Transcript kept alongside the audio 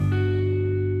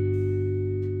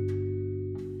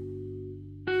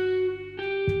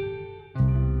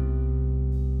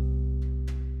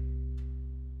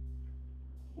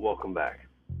welcome back.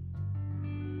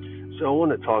 So I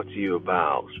want to talk to you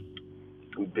about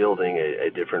building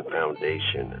a different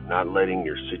foundation, not letting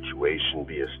your situation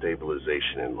be a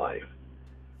stabilization in life.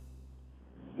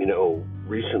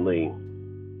 Recently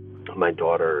my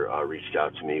daughter reached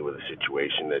out to me with a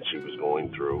situation that she was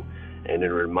going through, and it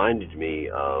reminded me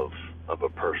of a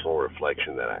personal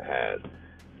reflection that I had.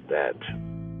 That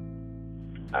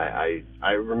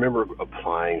I remember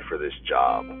applying for this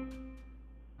job,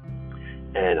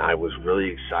 and I was really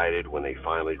excited when they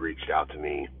finally reached out to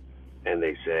me and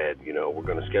they said, we're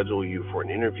going to schedule you for an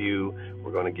interview.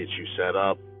 We're going to get you set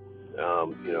up.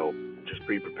 Just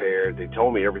be prepared. They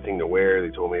told me everything to wear.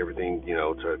 They told me everything,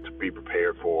 to be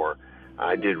prepared for.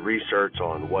 I did research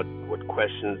on what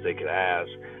questions they could ask.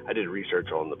 I did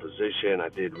research on the position. I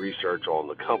did research on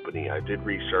the company. I did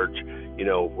research,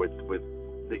 with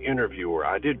the interviewer.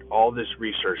 I did all this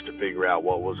research to figure out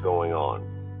what was going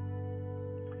on.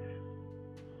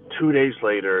 2 days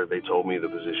later, they told me the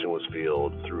position was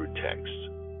filled through text.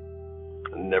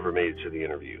 Never made it to the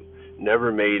interview. Never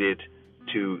made it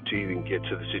to even get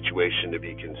to the situation to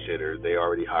be considered. They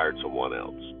already hired someone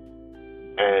else.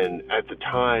 And at the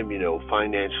time,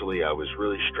 financially, I was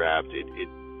really strapped. It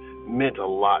meant a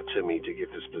lot to me to get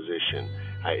this position.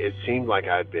 It seemed like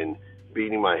I'd been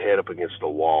beating my head up against the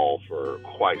wall for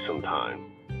quite some time.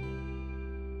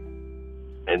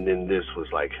 And then this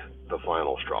was like the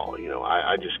final straw.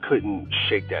 I just couldn't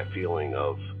shake that feeling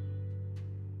of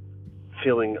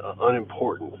feeling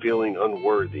unimportant, feeling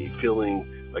unworthy, feeling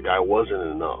like I wasn't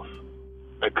enough.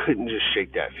 I couldn't just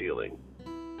shake that feeling.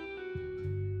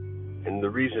 And the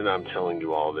reason I'm telling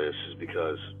you all this is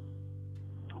because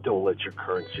don't let your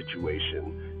current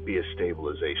situation be a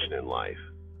stabilization in life.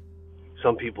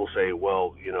 Some people say,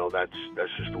 well, that's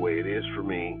just the way it is for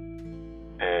me.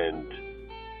 And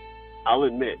I'll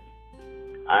admit,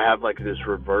 I have like this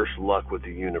reverse luck with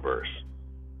the universe.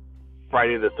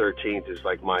 Friday the 13th is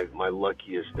like my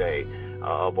luckiest day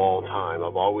of all time.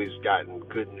 I've always gotten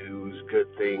good news, good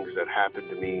things that happen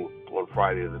to me on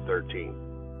Friday the 13th.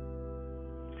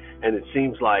 And it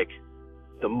seems like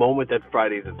the moment that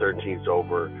Friday the 13th is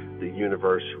over, the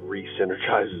universe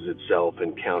re-synergizes itself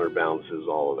and counterbalances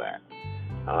all of that.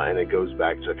 And it goes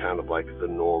back to kind of like the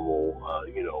normal,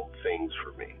 things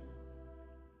for me.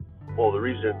 Well, the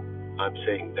reason I'm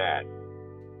saying that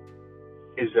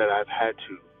is that I've had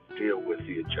to deal with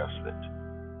the adjustment.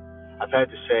 I've had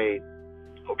to say,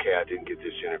 okay, I didn't get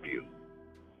this interview.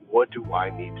 What do I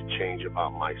need to change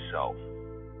about myself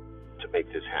to make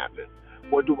this happen?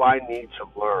 What do I need to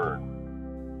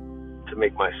learn to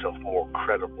make myself more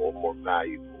credible, more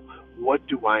valuable? What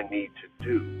do I need to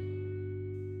do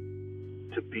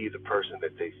to be the person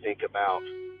that they think about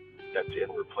that's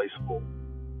irreplaceable?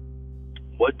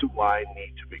 What do I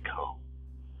need to become?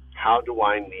 How do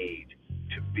I need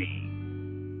to be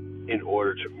in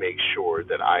order to make sure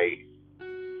that I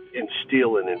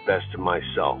instill and invest in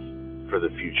myself for the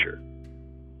future?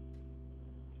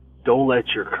 Don't let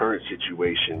your current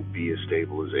situation be a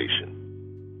stabilization.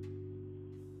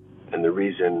 And the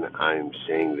reason I'm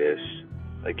saying this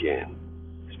again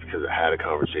is because I had a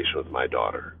conversation with my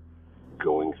daughter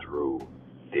going through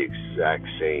the exact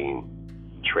same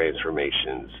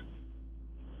transformations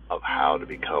of how to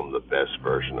become the best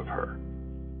version of her.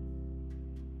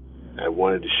 I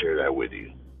wanted to share that with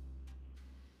you.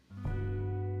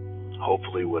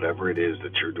 Hopefully, whatever it is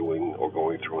that you're doing or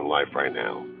going through in life right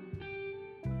now,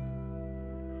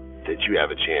 that you have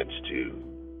a chance to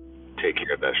take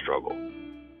care of that struggle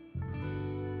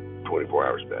 24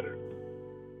 hours better.